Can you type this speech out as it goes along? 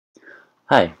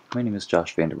Hi, my name is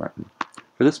Josh Vandermartin.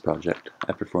 For this project,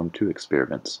 I performed two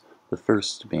experiments, the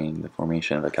first being the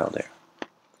formation of a caldera.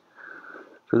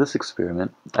 For this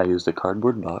experiment, I used a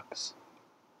cardboard box,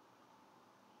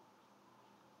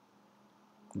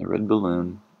 a red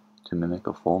balloon to mimic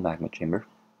a full magma chamber,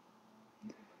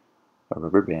 a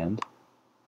rubber band,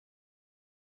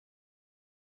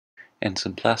 and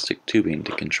some plastic tubing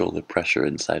to control the pressure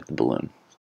inside the balloon.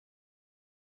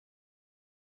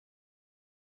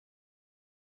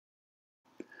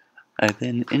 I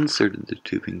then inserted the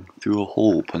tubing through a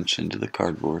hole punched into the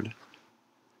cardboard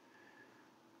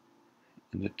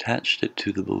and attached it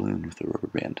to the balloon with a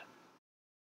rubber band.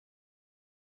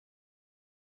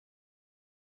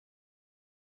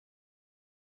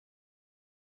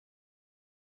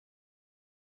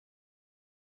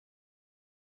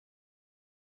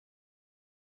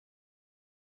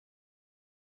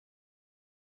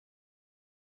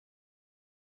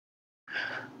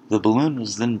 The balloon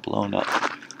was then blown up,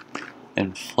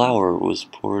 and flour was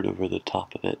poured over the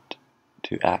top of it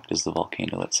to act as the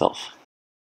volcano itself.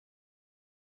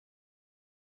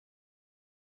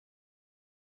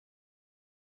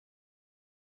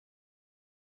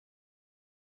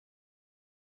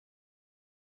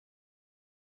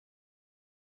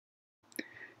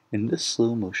 In this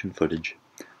slow motion footage,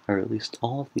 I released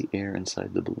all of the air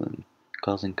inside the balloon,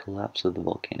 causing collapse of the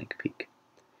volcanic peak.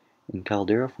 In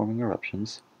caldera-forming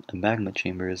eruptions, a magma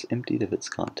chamber is emptied of its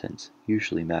contents,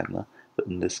 usually magma, but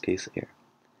in this case air.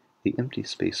 The empty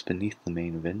space beneath the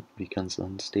main vent becomes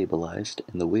unstabilized,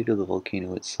 and the weight of the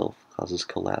volcano itself causes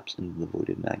collapse into the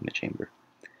voided magma chamber.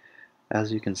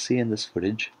 As you can see in this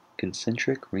footage,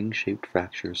 concentric ring-shaped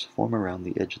fractures form around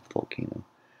the edge of the volcano.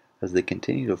 As they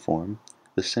continue to form,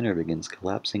 the center begins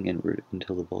collapsing inward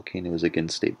until the volcano is again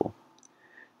stable.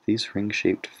 These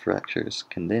ring-shaped fractures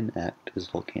can then act as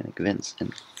volcanic vents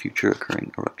in future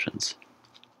occurring eruptions.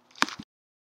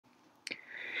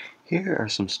 Here are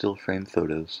some still frame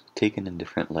photos taken in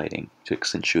different lighting to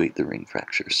accentuate the ring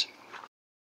fractures.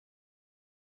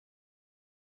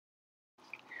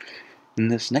 In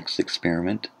this next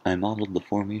experiment, I modeled the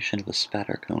formation of a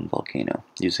spatter cone volcano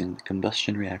using the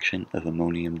combustion reaction of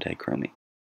ammonium dichromate.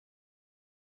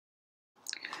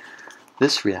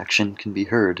 This reaction can be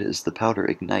heard as the powder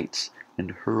ignites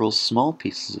and hurls small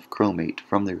pieces of chromate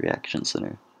from the reaction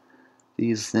center.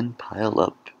 These then pile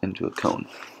up into a cone.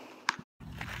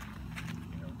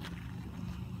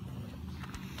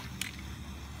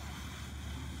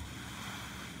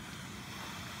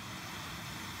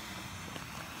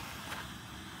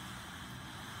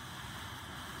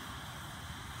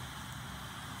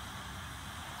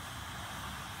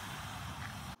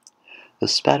 The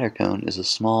spatter cone is a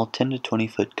small 10 to 20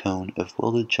 foot cone of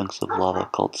welded chunks of lava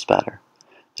called spatter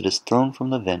that is thrown from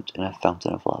the vent in a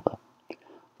fountain of lava.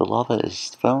 The lava is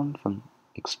thrown from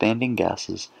expanding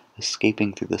gases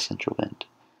escaping through the central vent.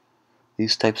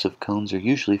 These types of cones are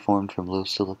usually formed from low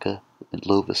silica and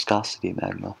low viscosity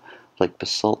magma, like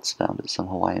basalts found at some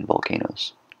Hawaiian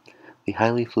volcanoes. The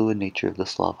highly fluid nature of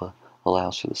this lava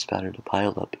allows for the spatter to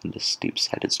pile up into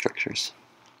steep-sided structures.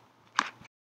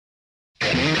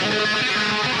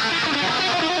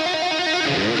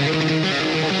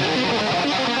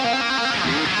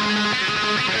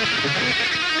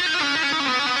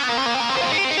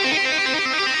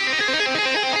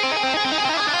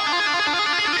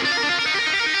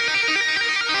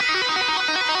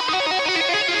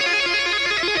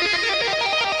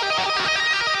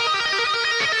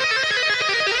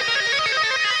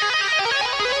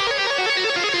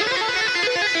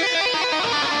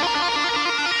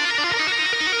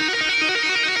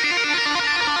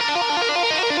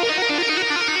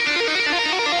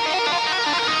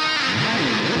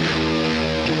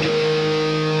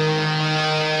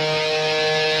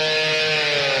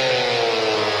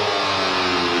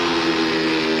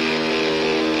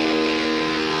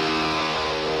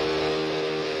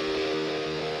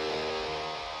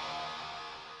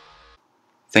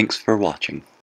 Thanks for watching.